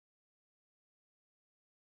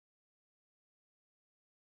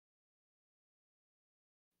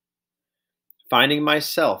Finding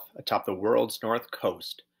myself atop the world's north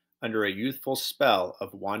coast, under a youthful spell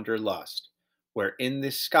of wanderlust, where in the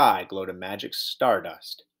sky glowed a magic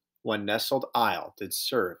stardust, one nestled isle did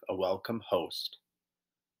serve a welcome host.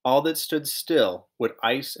 All that stood still would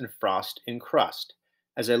ice and frost encrust,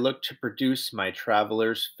 as I looked to produce my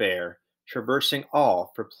traveler's fare, traversing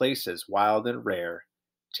all for places wild and rare,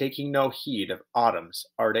 taking no heed of autumn's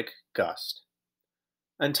arctic gust.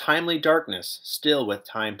 Untimely darkness, still with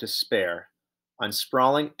time to spare, on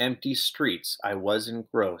sprawling empty streets I was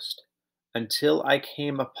engrossed, until I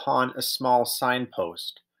came upon a small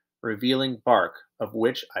signpost, revealing bark of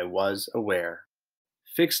which I was aware.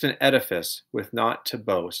 Fixed an edifice with naught to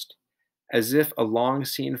boast, as if a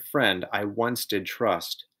long-seen friend I once did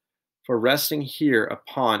trust, for resting here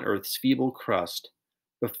upon earth's feeble crust,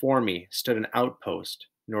 before me stood an outpost,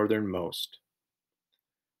 northernmost.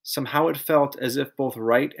 Somehow it felt as if both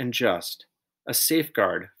right and just, a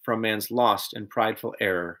safeguard from man's lost and prideful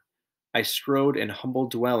error, I strode in humble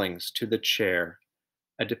dwellings to the chair,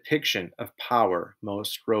 a depiction of power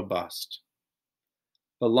most robust.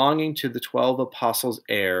 Belonging to the 12 apostles'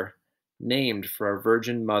 heir, named for our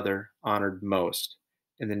Virgin Mother, honored most,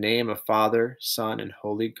 in the name of Father, Son, and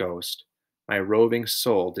Holy Ghost, my roving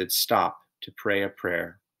soul did stop to pray a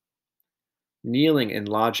prayer. Kneeling in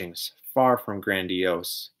lodgings far from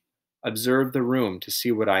grandiose, observed the room to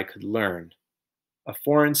see what I could learn. A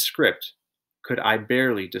foreign script could I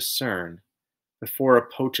barely discern before a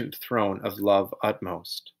potent throne of love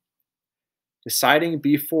utmost. Deciding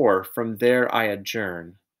before from there I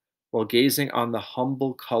adjourn, while gazing on the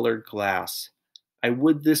humble colored glass, I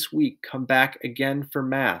would this week come back again for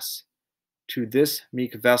Mass. To this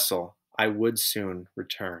meek vessel I would soon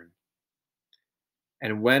return.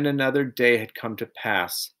 And when another day had come to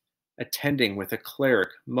pass, attending with a cleric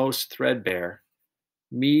most threadbare,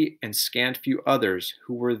 me and scant few others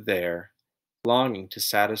who were there, longing to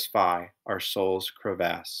satisfy our soul's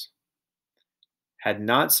crevasse. Had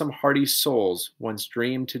not some hardy souls once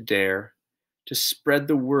dreamed to dare to spread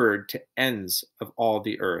the word to ends of all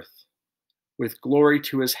the earth, with glory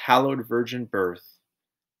to his hallowed virgin birth,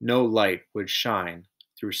 no light would shine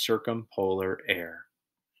through circumpolar air.